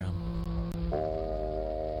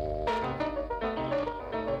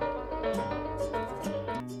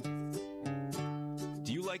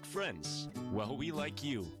friends? Well, we like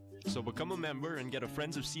you. So become a member and get a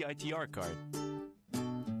Friends of CITR card.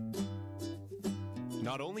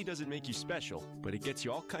 Not only does it make you special, but it gets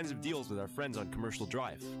you all kinds of deals with our friends on Commercial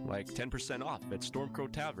Drive, like 10% off at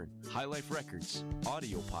Stormcrow Tavern, High Life Records,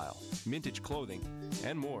 Audiopile, Mintage Clothing,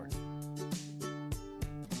 and more.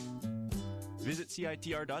 Visit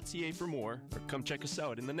CITR.ca for more, or come check us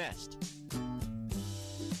out in the Nest.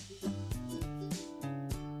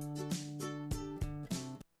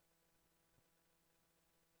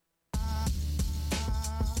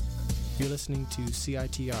 You're listening to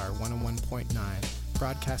CITR 101.9,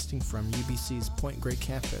 broadcasting from UBC's Point Grey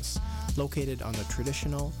campus, located on the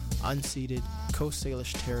traditional, unceded Coast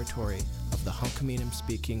Salish territory of the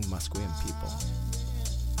Hunkaminam-speaking Musqueam people.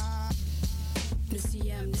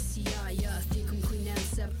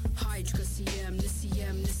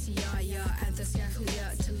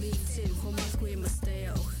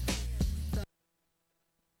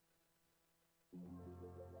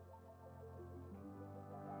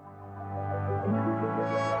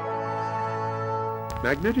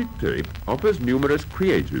 Magnetic tape offers numerous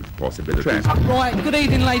creative possibilities. Right, good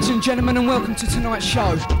evening ladies and gentlemen, and welcome to tonight's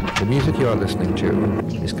show. The music you are listening to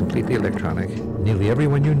is completely electronic. Nearly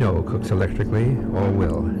everyone you know cooks electrically or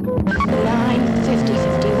will. 9, 50,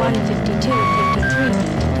 51, 52,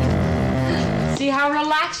 53. See how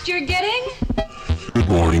relaxed you're getting? Good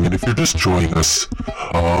morning, and if you're just joining us,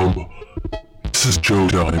 this is Joe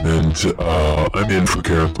Diamond. I'm in for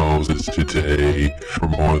Gareth Moses today for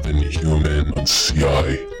More Than Human on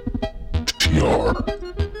CITR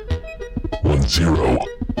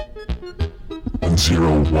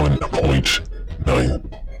 101.90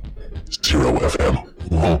 FM.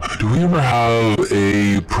 Well, do we ever have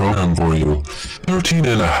a program for you? 13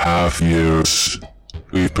 and a half years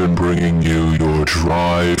we've been bringing you your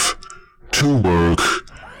drive to work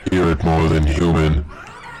here at More Than Human.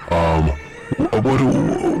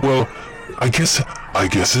 Well, I guess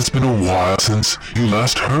it's been a while since you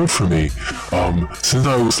last heard from me. Since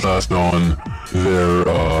I was last on,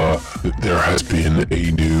 there has been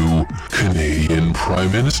a new Canadian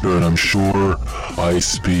Prime Minister, and I'm sure I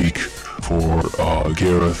speak for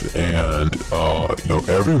Gareth and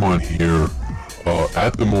everyone here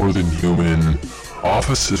at the More Than Human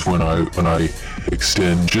offices when I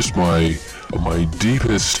extend just my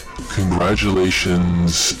deepest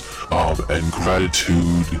congratulations and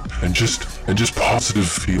gratitude and just positive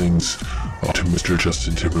feelings to Mr.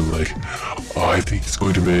 Justin Timberlake. I think he's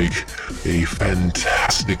going to make a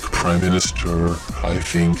fantastic Prime Minister. I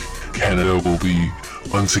think Canada will be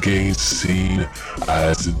once again seen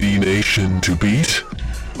as the nation to beat.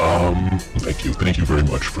 Thank you very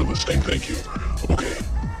much for listening. Thank you. Okay.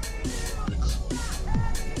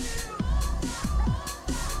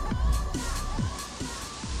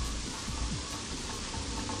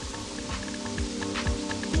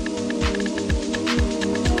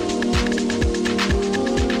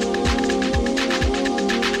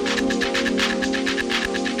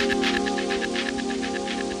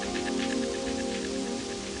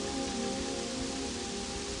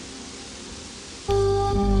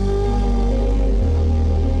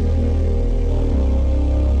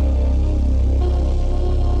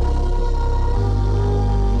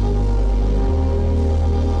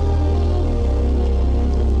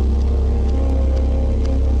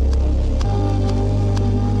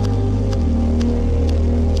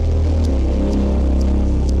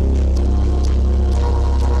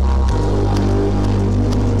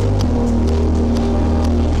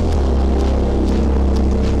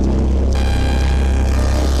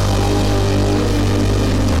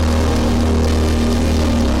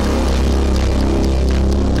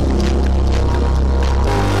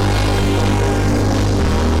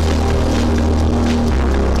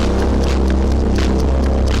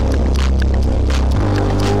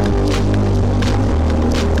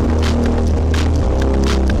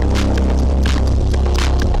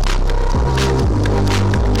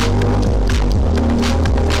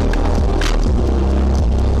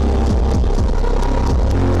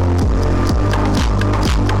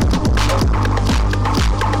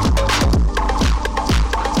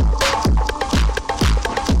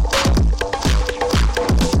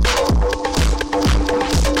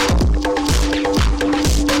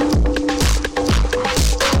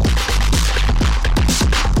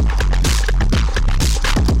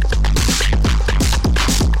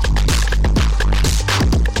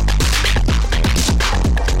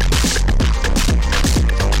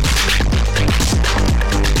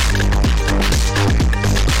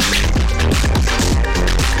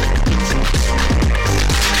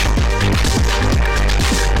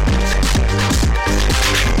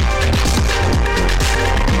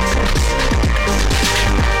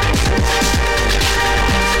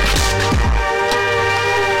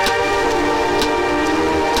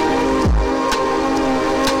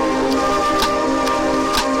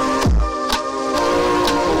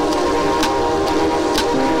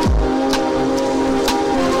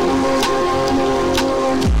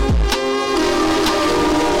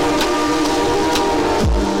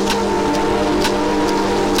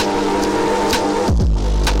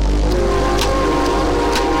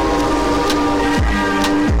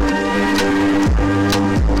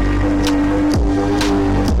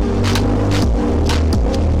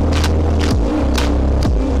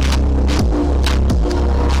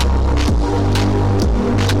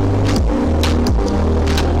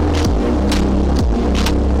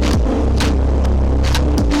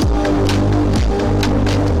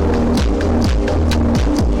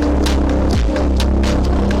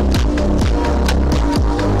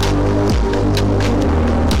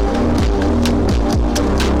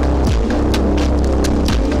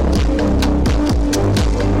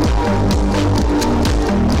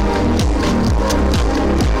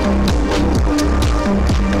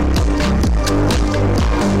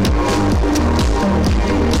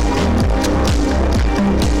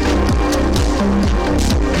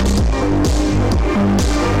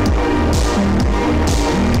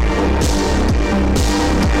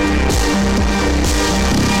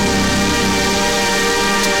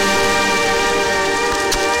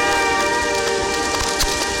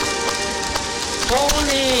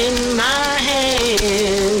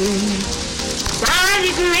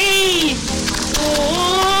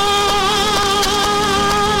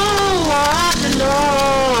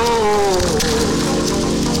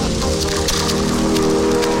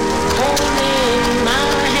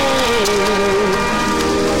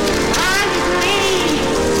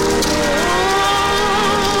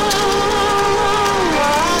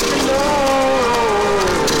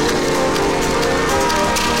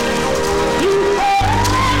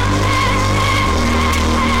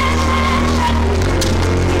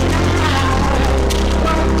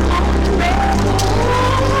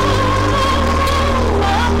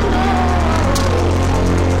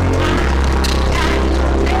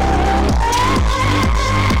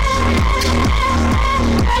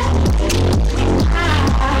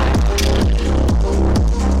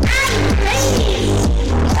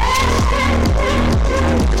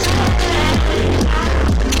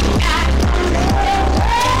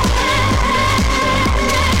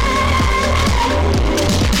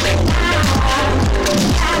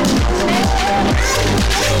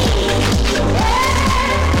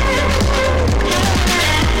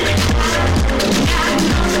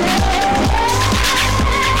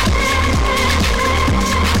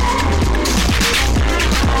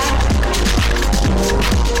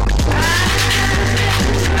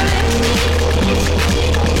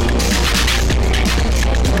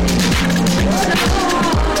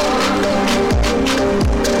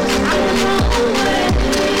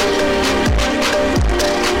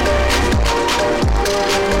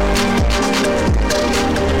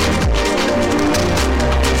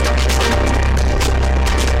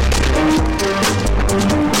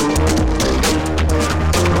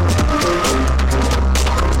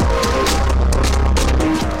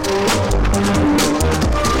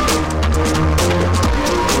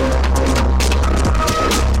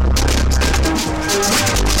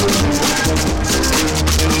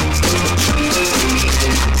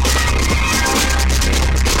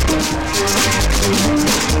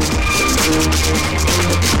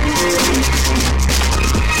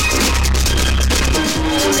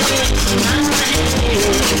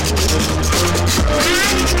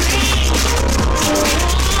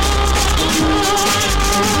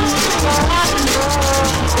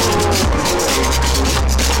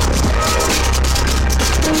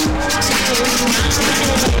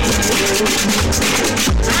 Thank you.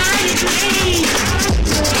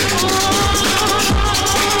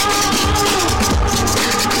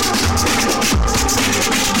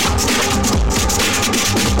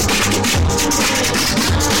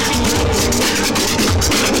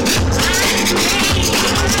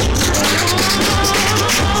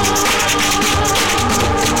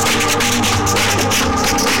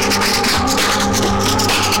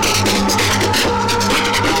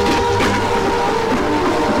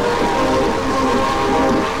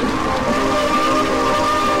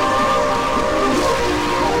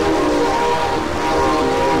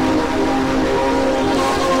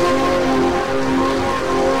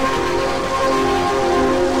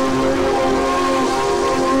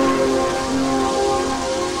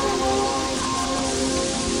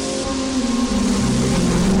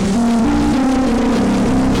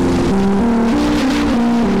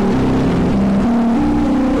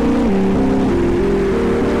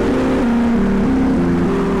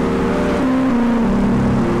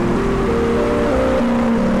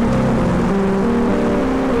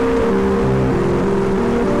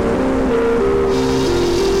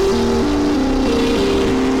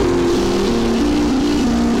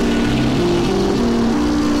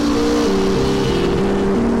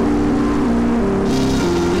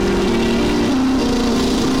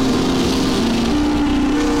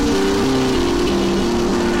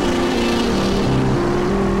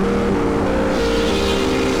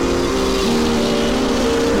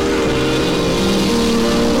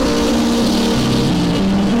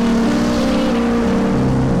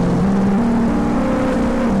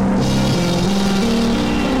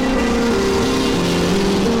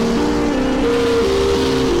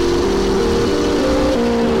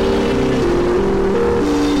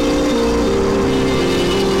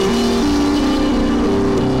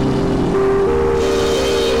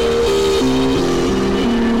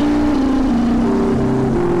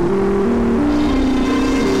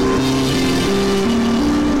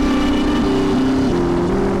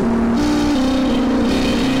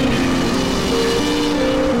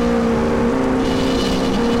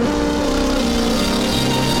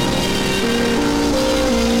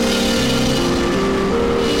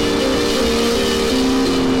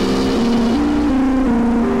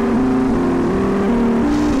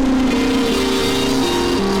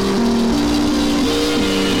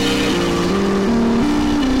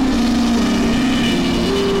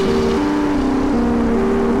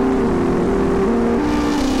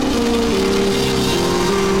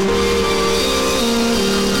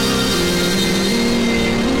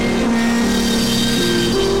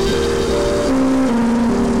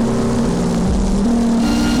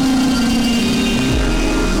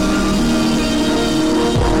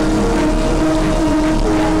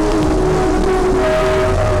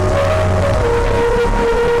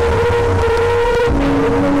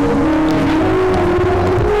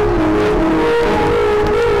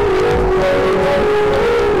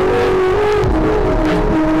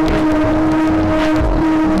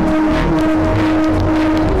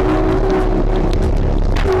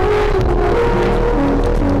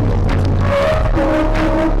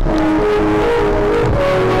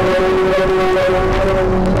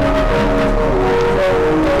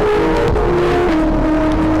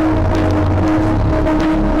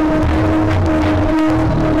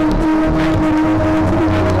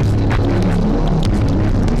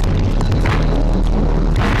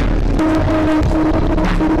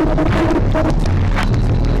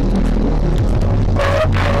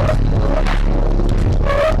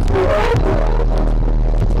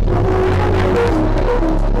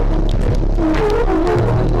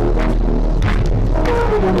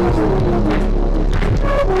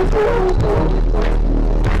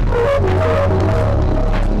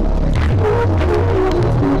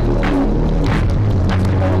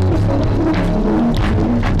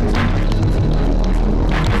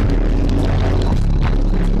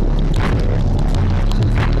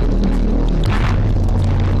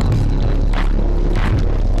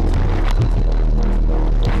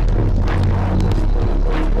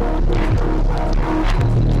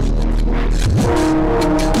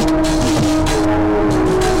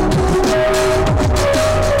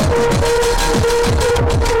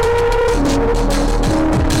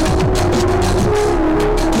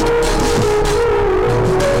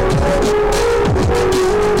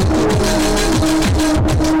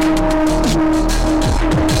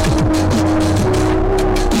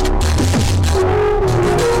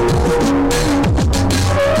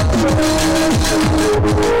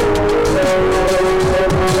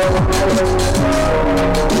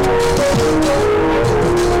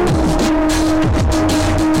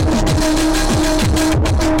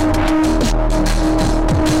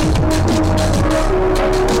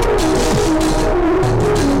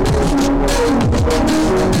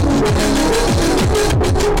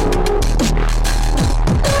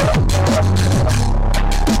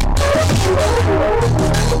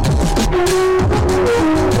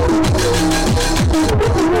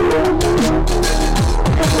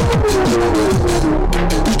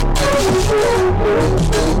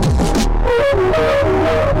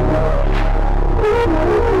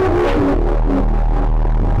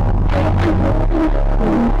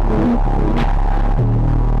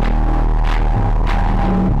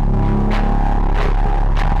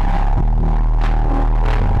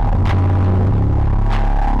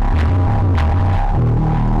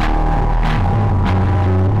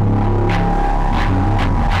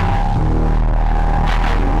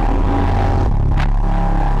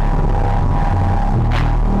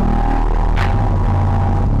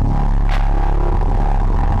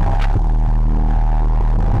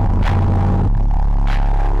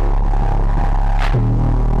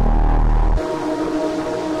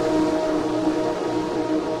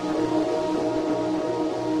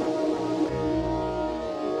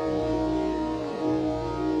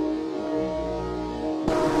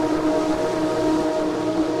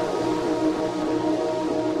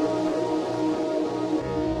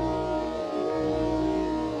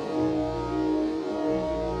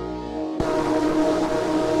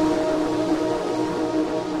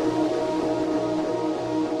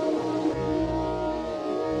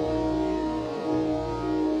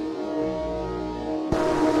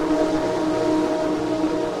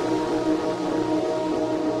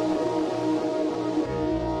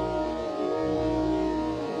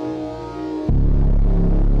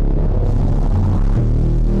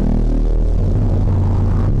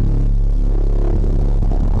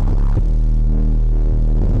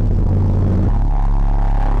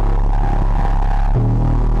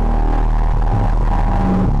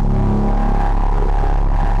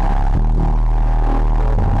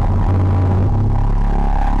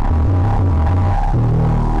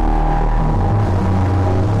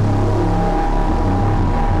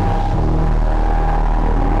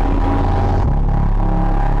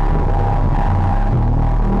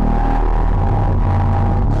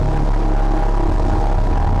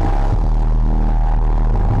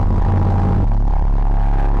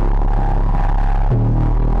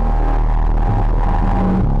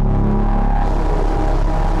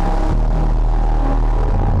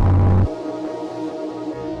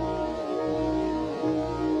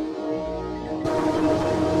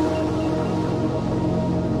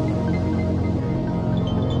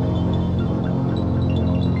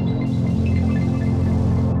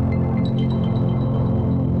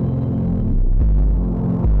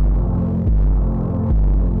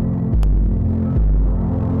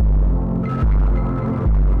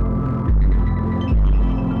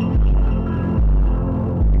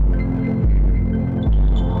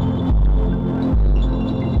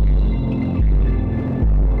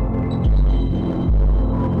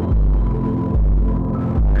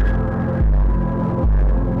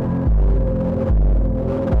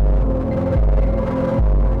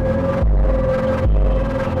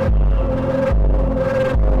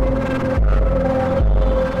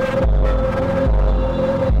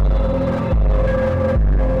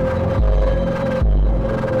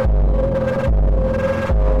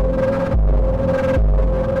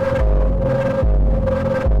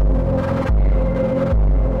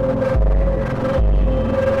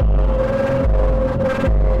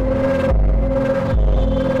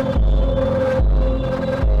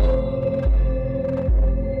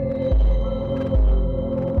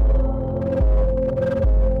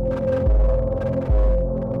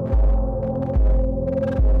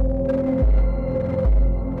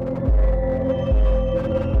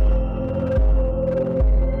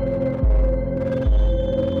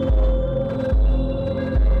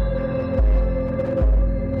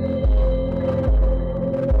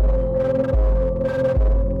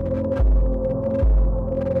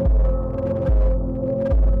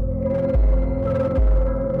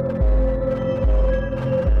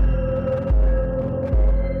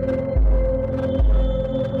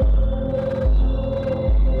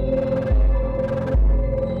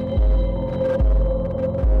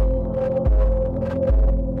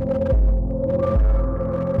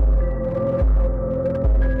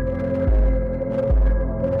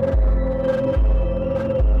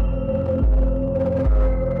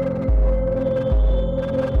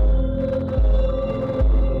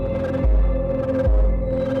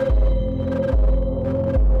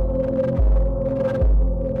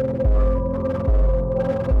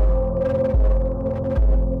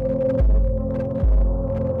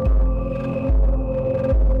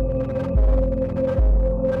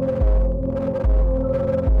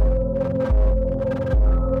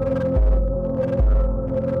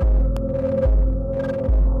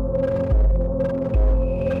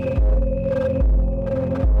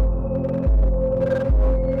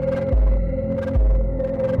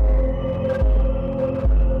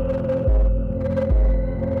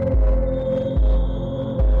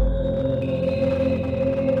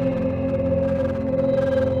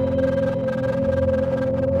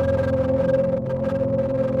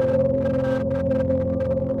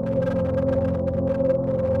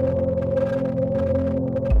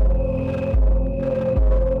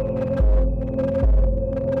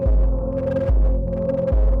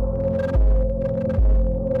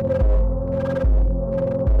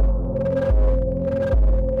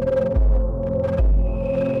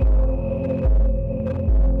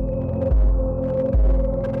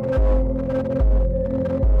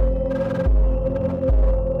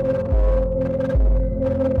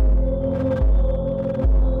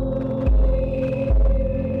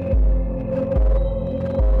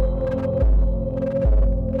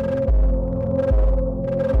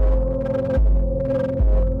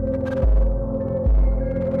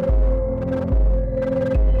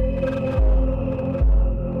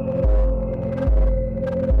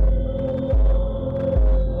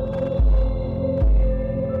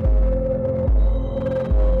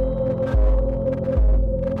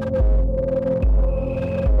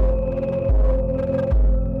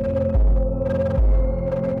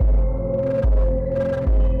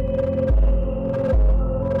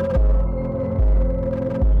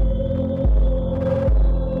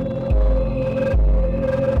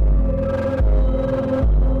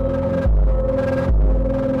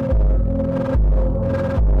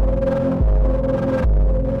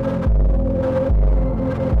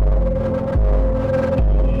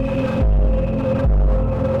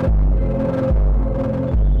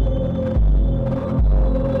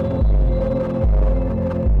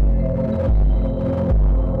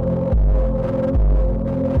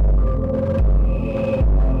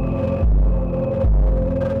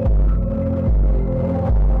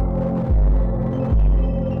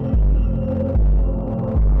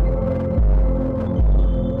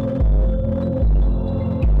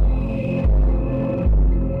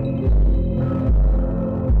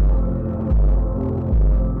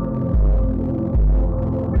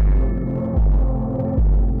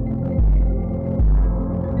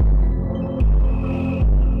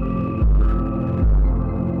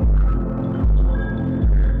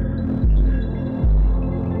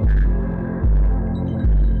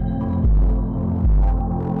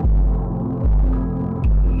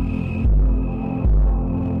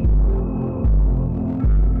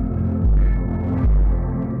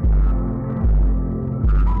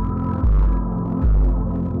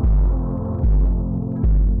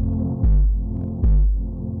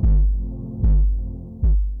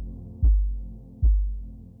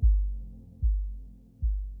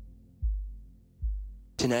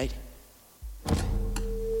 Tonight,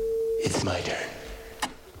 it's my turn.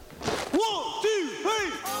 1, 2, 3.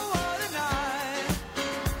 Oh, what a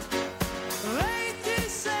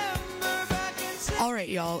night. All right,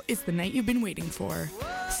 y'all, it's the night you've been waiting for.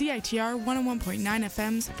 CITR 101.9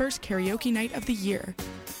 FM's first karaoke night of the year.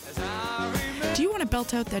 Do you want to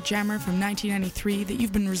belt out that jammer from 1993 that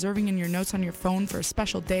you've been reserving in your notes on your phone for a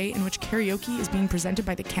special day in which karaoke is being presented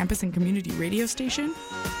by the campus and community radio station?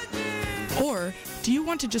 Or do you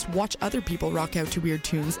want to just watch other people rock out to weird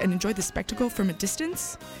tunes and enjoy the spectacle from a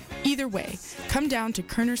distance? Either way, come down to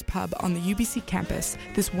Kerner's Pub on the UBC campus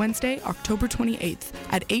this Wednesday, October 28th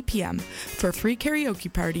at 8 p.m. for a free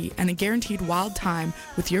karaoke party and a guaranteed wild time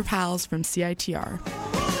with your pals from CITR.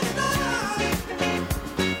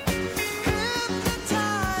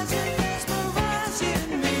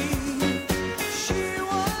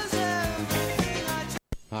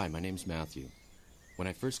 Hi, my name's Matthew. When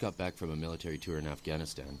I first got back from a military tour in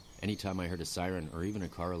Afghanistan, anytime I heard a siren or even a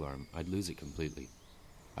car alarm, I'd lose it completely.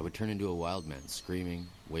 I would turn into a wild man, screaming,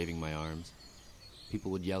 waving my arms. People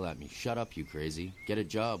would yell at me, "Shut up, you crazy. Get a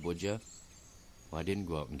job, would ya?" Well, I didn't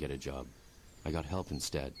go out and get a job. I got help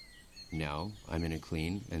instead. Now, I'm in a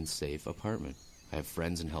clean and safe apartment. I have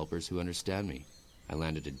friends and helpers who understand me. I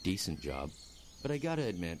landed a decent job, but I gotta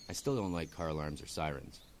admit, I still don't like car alarms or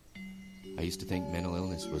sirens. I used to think mental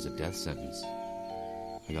illness was a death sentence.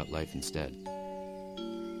 I got life instead.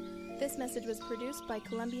 This message was produced by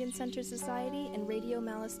Columbian Center Society and Radio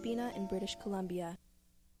Malaspina in British Columbia.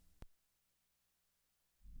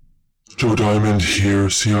 Joe Diamond here,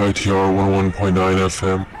 CITR 101.9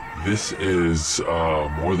 FM. This is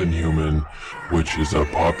More Than Human, which is a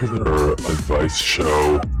popular advice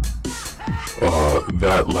show.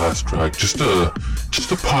 That last track, just a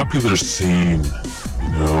popular scene, you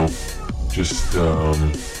know. Just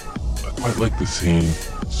I quite like the scene.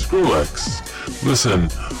 Skrillex, listen.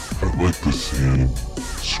 I like the scene.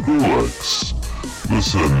 Skrillex,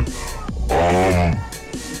 listen.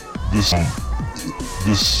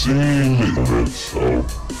 This scene in itself,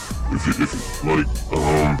 if you like,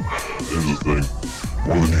 here's the thing.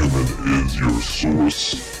 More Than Human is your source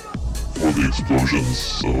for the explosions,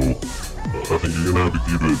 so I think you're gonna have to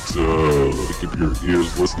keep your ears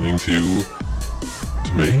listening to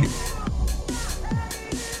me.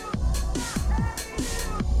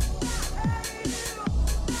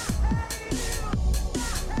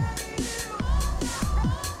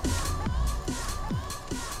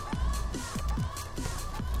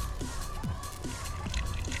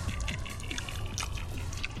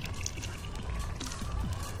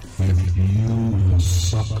 If you will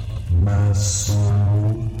suck my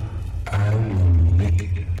soul, I will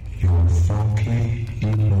lick your funky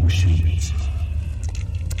emotions.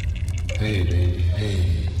 Hey, baby,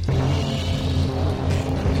 hey.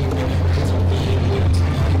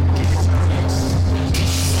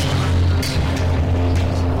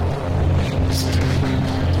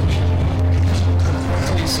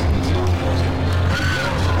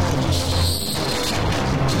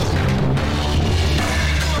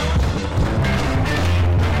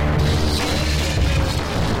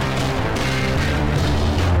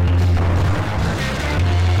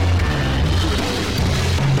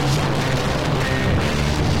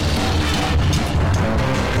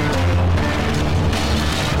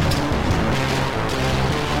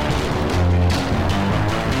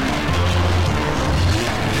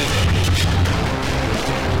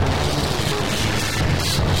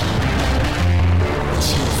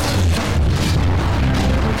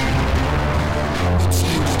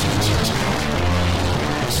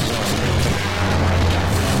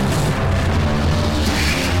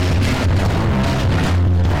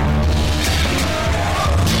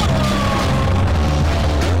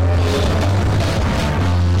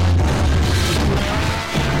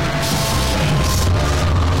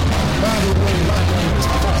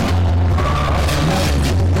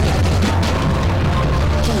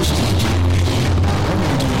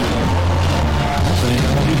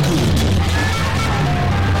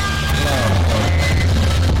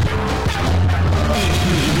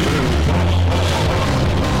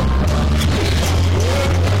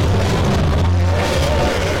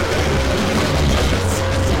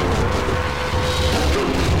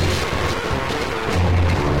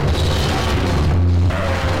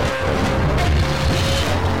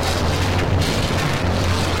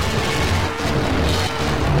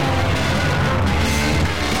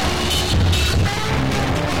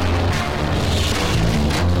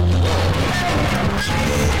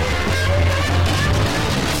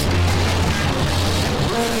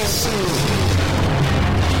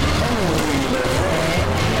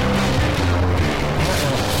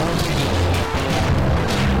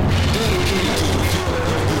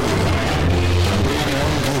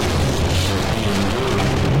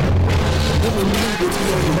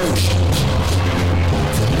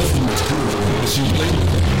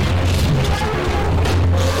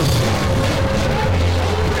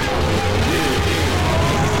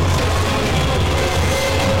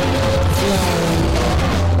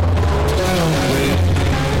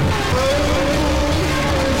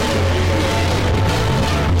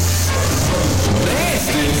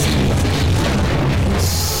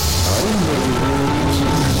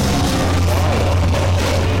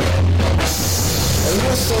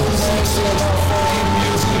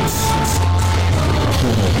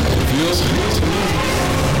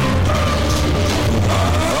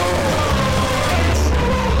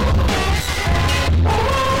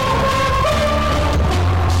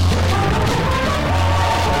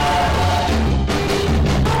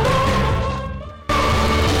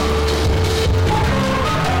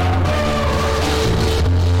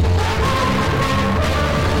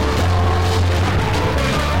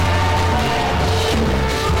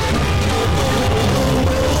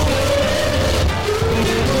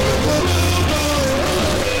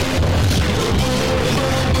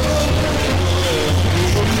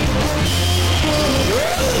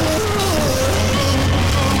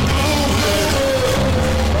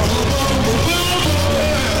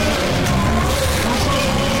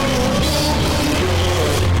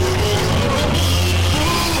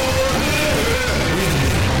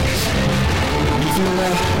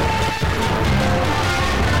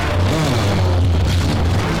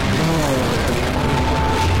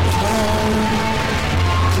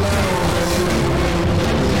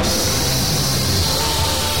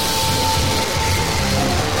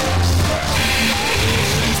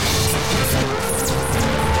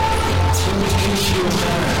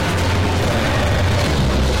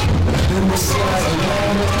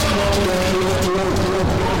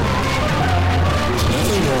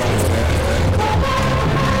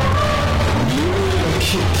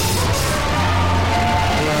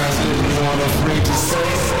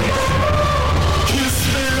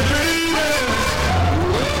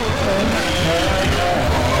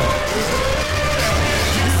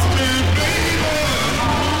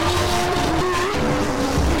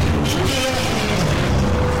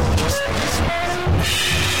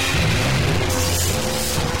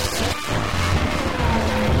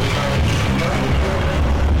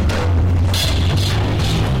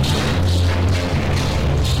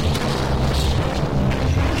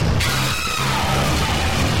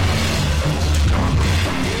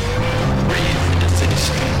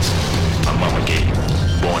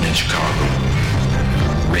 in Chicago,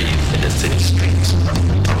 raised in the city streets.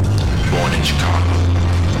 Born in Chicago,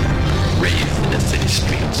 raised in the city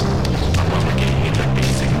streets. My mama gave me the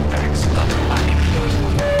basic facts of life.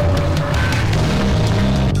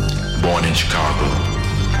 Born in Chicago,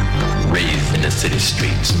 raised in the city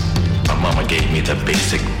streets. My mama gave me the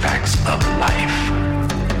basic facts of life.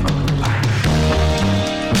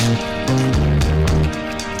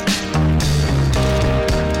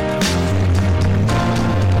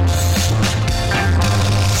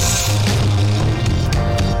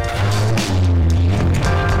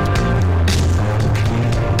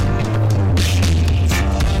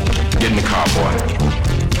 Get in the car, boy.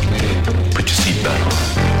 Put your seatbelt on.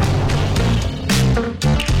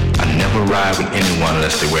 I never ride with anyone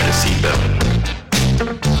unless they wear the seatbelt.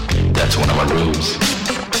 That's one of my rules.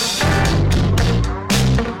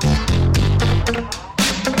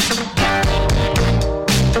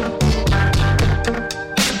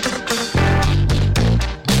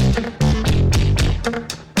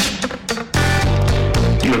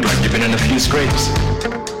 You look like you've been in a few scrapes.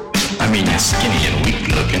 I mean, you're skinny and weak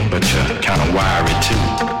looking, but you're kind of wiry too.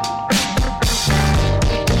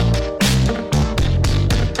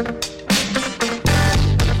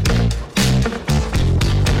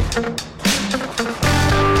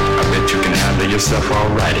 Yourself all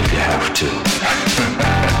right if you have to.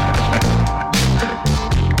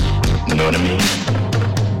 You know what I mean?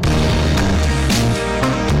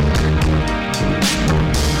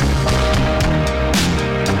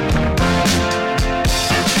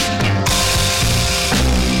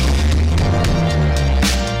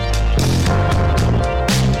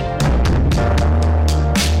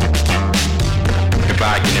 If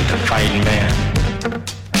I get into fighting, man,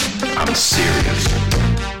 I'm serious.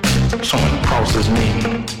 Someone crosses me,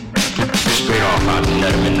 straight off I'll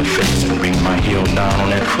nut him in the face and bring my heel down on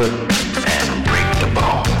that foot and break the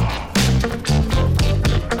bone.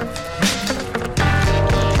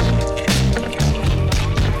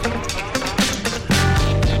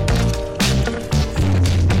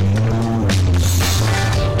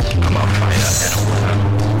 I'm a fighter and a winner.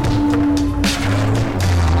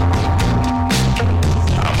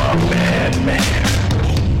 I'm a bad man.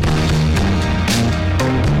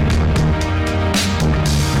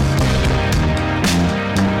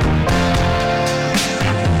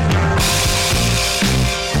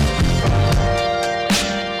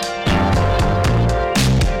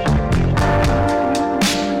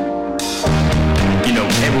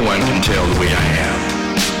 Tell the way I am.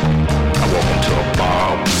 I walk into a bar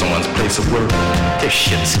or someone's place of work, they're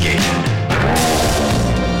shit scared.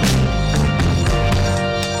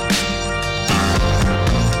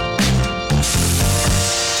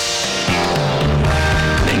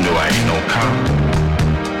 They know I ain't no cop.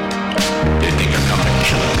 They think I'm coming to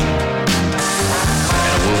kill them. And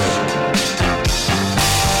I would.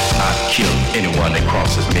 I'd kill anyone that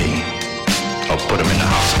crosses me or put them in the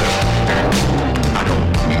hospital. I don't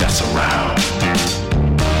mess around.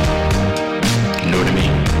 You know what I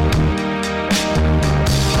mean?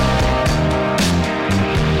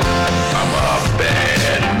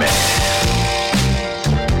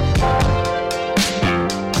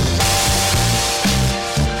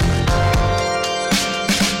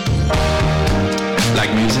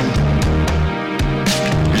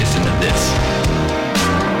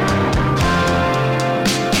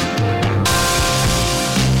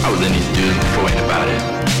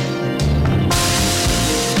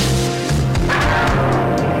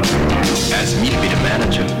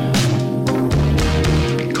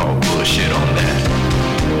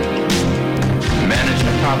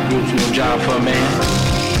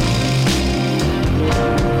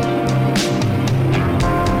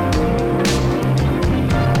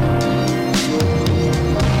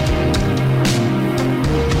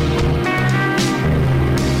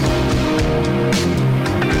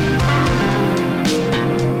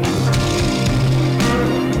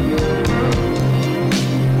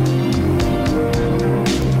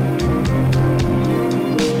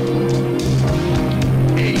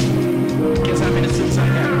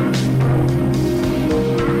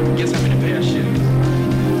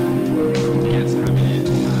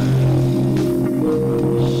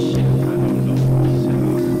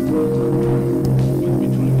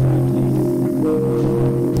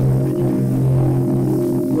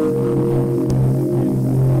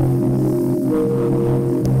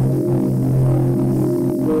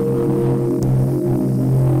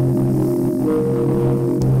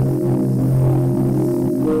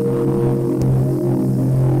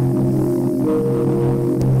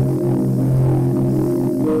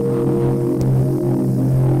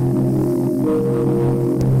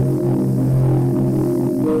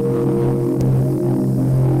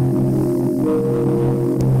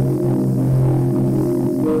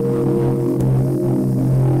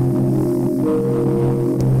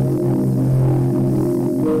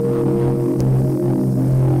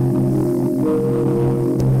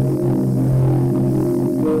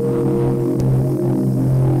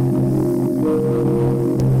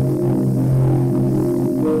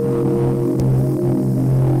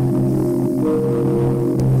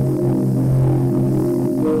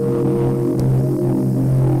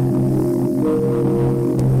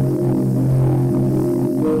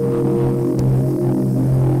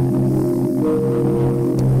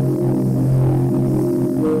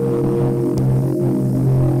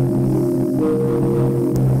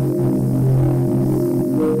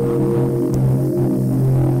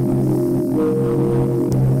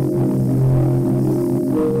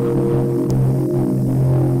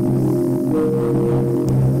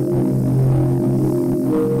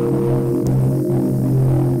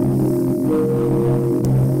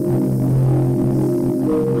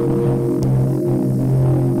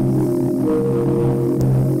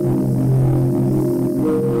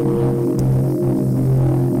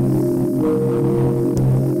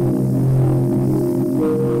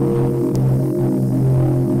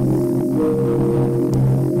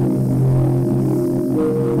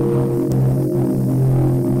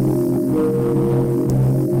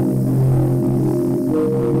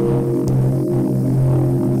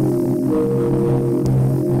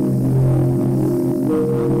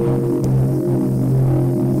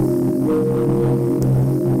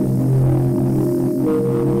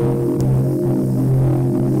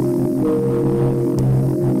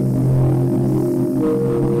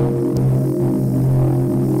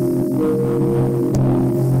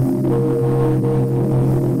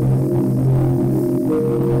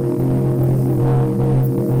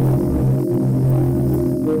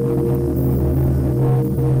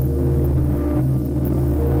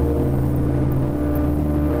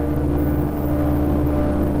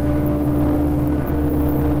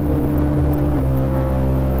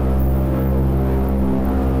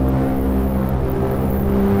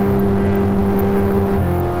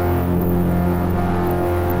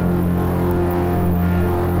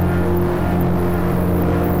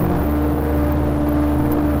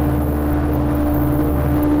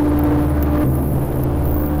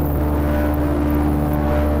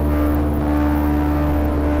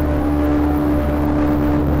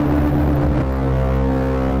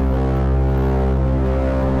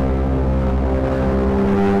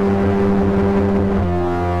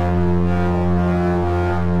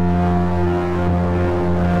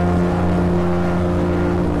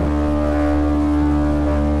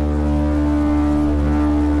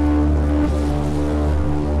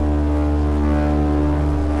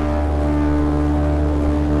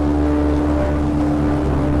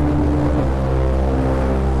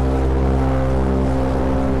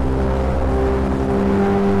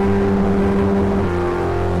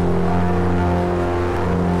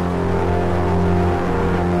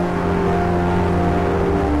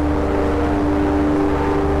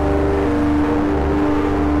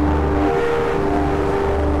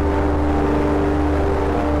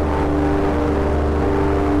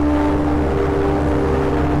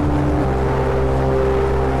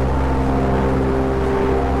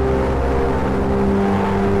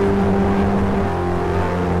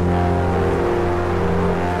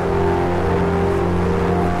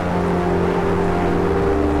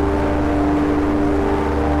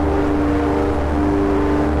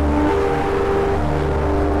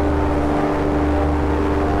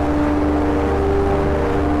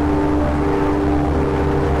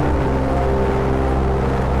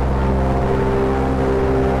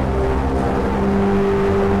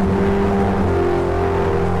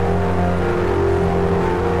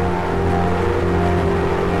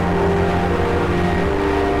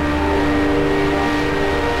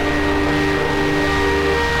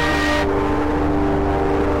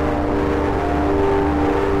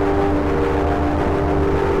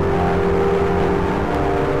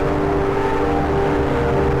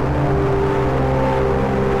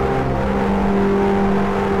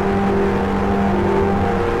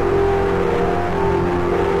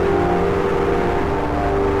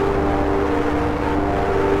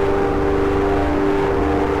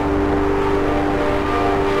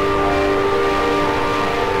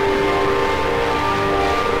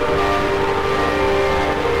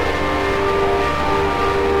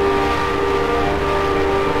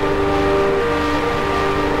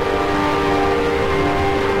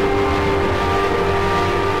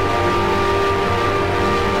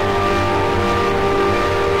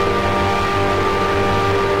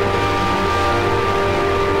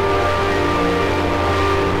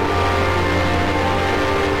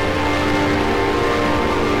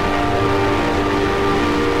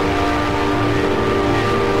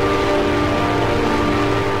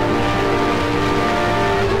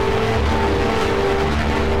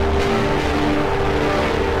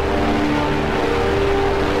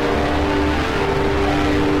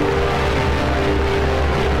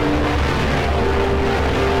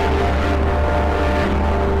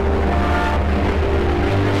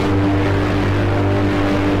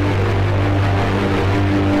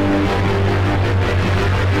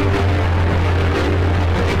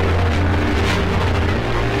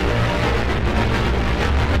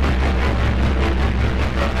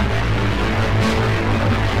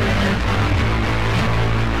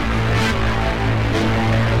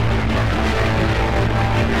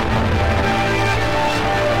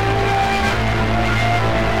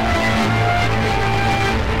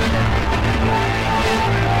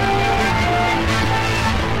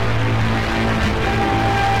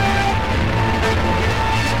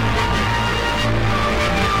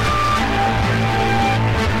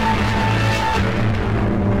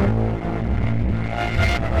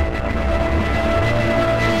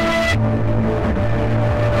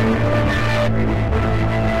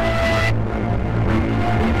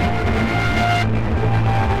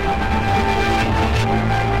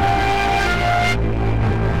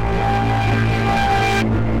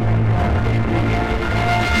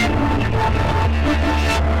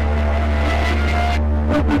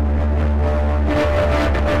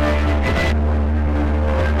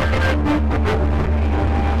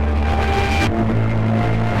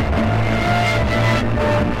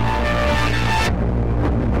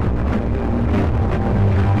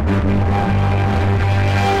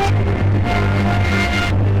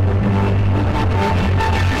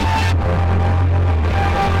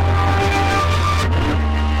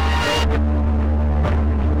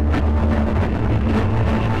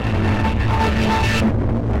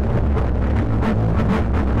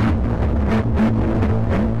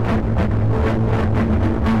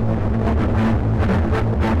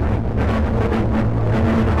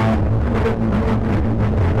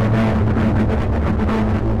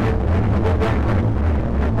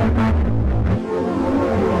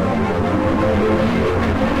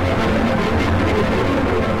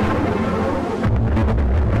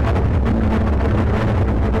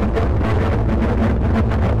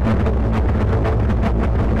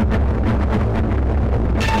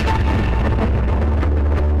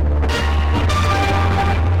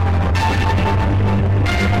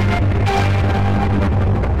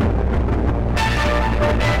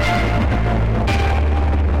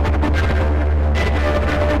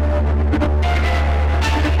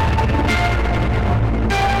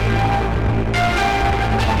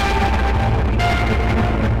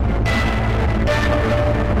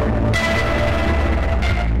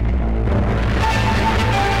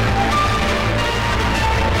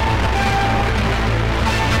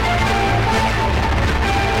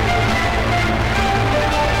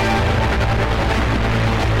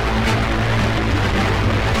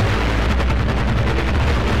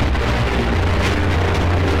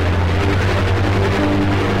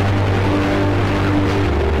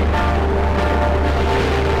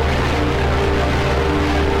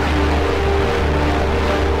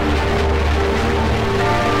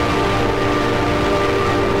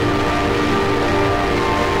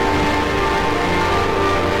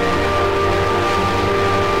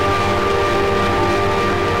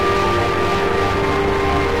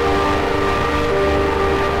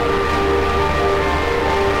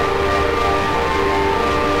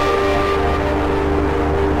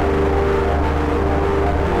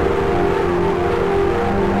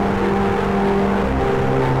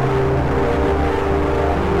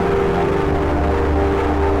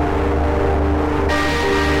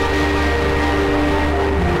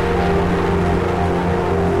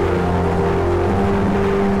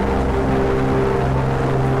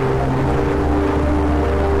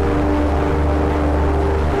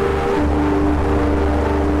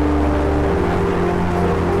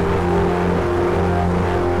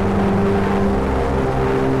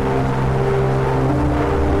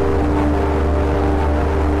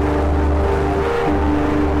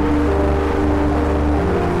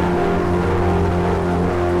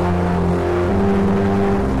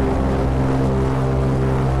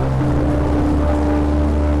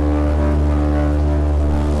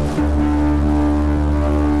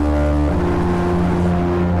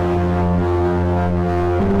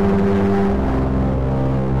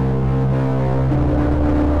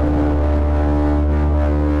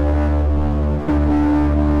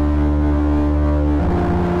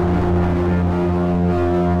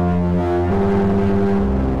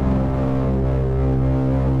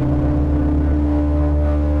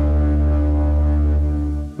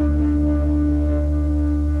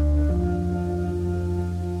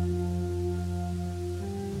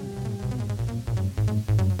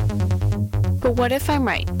 But What If I'm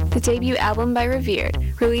Right, the debut album by Revered,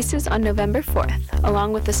 releases on November 4th,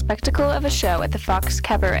 along with the spectacle of a show at the Fox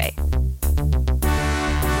Cabaret.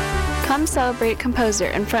 Come celebrate composer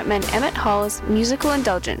and frontman Emmett Hall's musical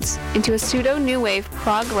indulgence into a pseudo-new wave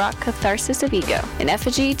prog rock catharsis of ego, an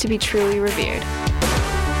effigy to be truly revered.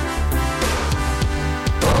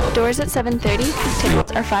 Doors at 7:30,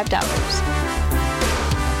 tickets are $5.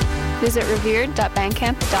 Visit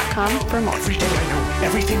revered.bandcamp.com for more. Every day I know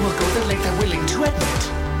everything will go the length I'm willing to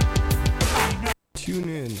admit. Tune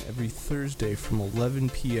in every Thursday from 11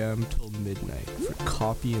 p.m. till midnight for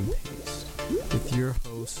Copy and Paste with your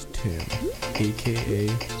host Tim, aka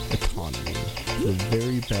Autonomy, the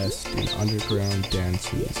very best in underground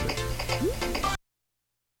dance music.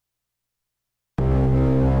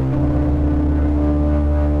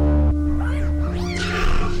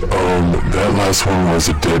 That last one was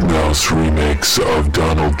a Deadmau5 remix of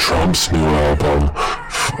Donald Trump's new album.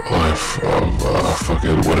 Fuck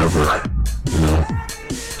it, whatever. You know?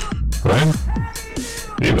 Right?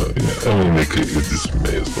 You know, yeah, I mean, it just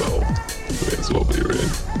may as well be,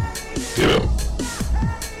 right? You know?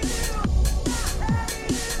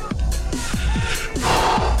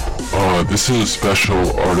 This is a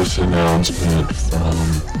special artist announcement from,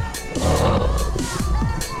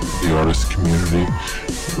 the artist community.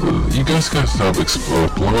 You guys gotta stop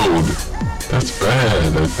explode. That's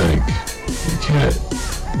bad, I think. You can't.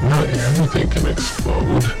 Not everything can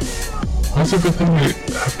explode. Why does everything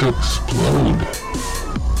have to explode?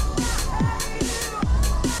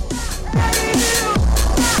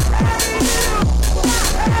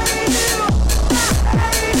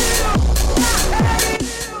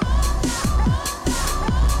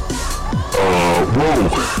 Whoa!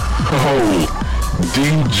 Oh!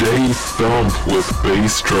 DJ Thump with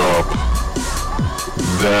Bass Drop.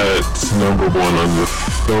 That's number one on the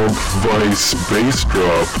Thump Vice Bass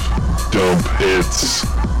Drop dump hits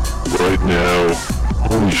right now.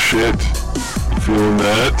 Holy shit. You feeling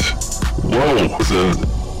that? Whoa.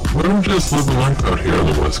 We're just living life out here on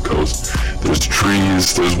the West Coast. There's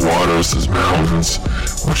trees, there's waters, there's mountains.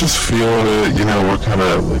 We're just feeling it, you know, we're kind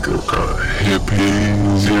of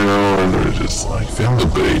hippies, you know, and we're just like feeling the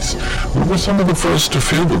bass. We were some of the first to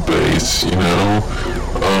feel the bass, you know.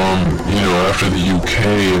 After the UK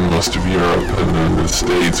and most of Europe and then the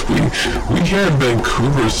States, we here in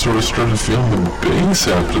Vancouver sort of started feeling the bass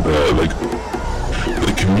after that. Like,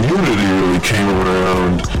 the community really came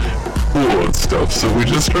around and stuff, so we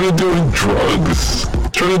just started doing drugs.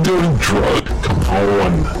 Come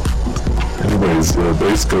on. Anyways,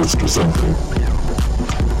 Bass Ghost or something.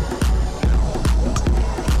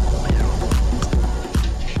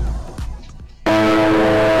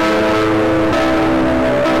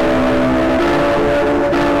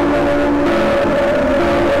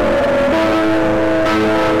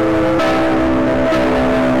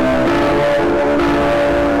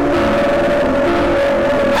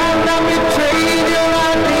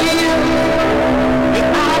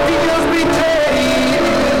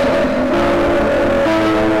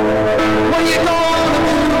 Well, you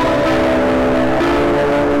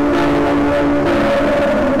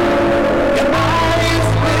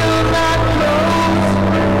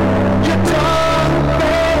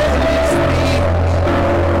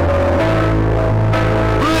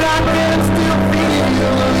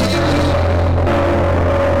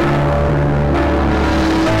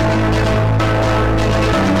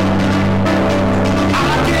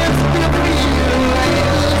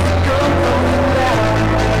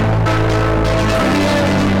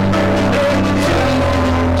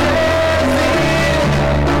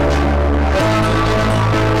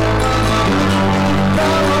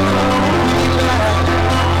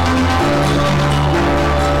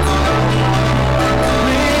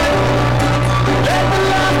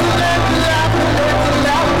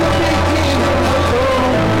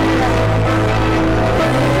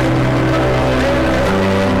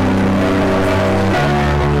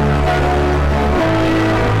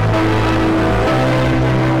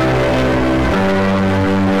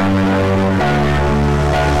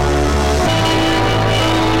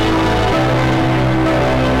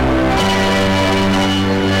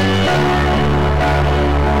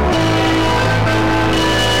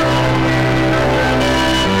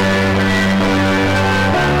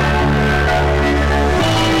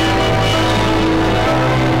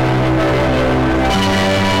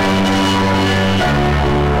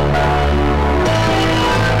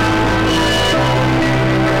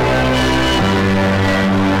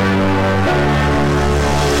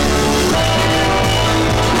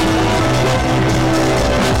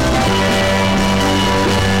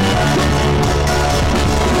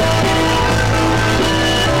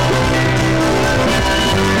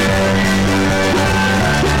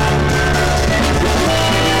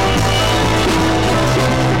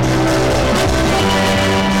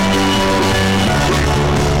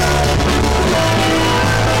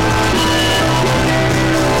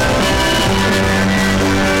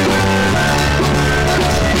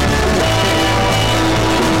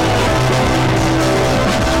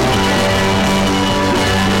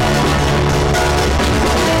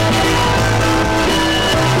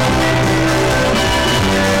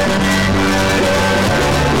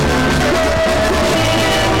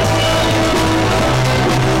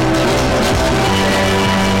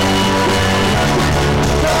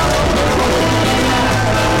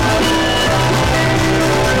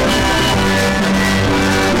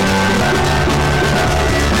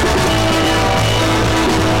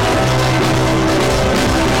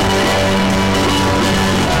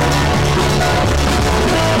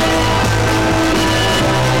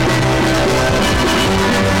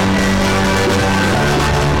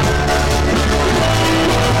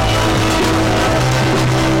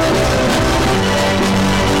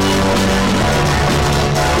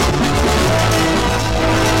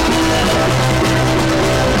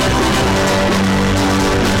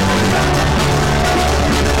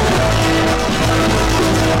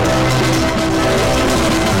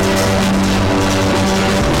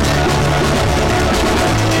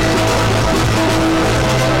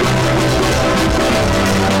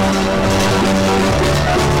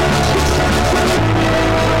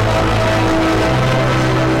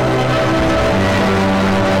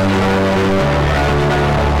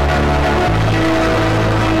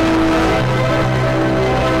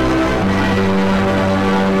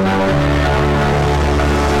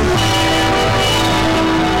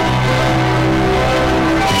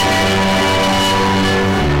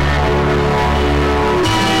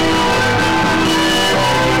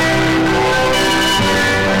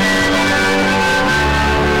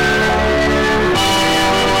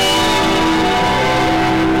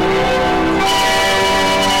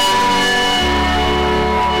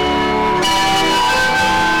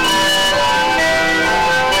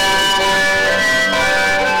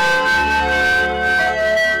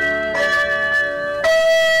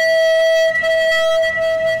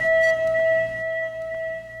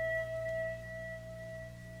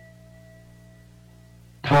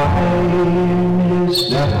is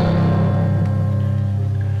down.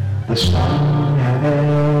 The sun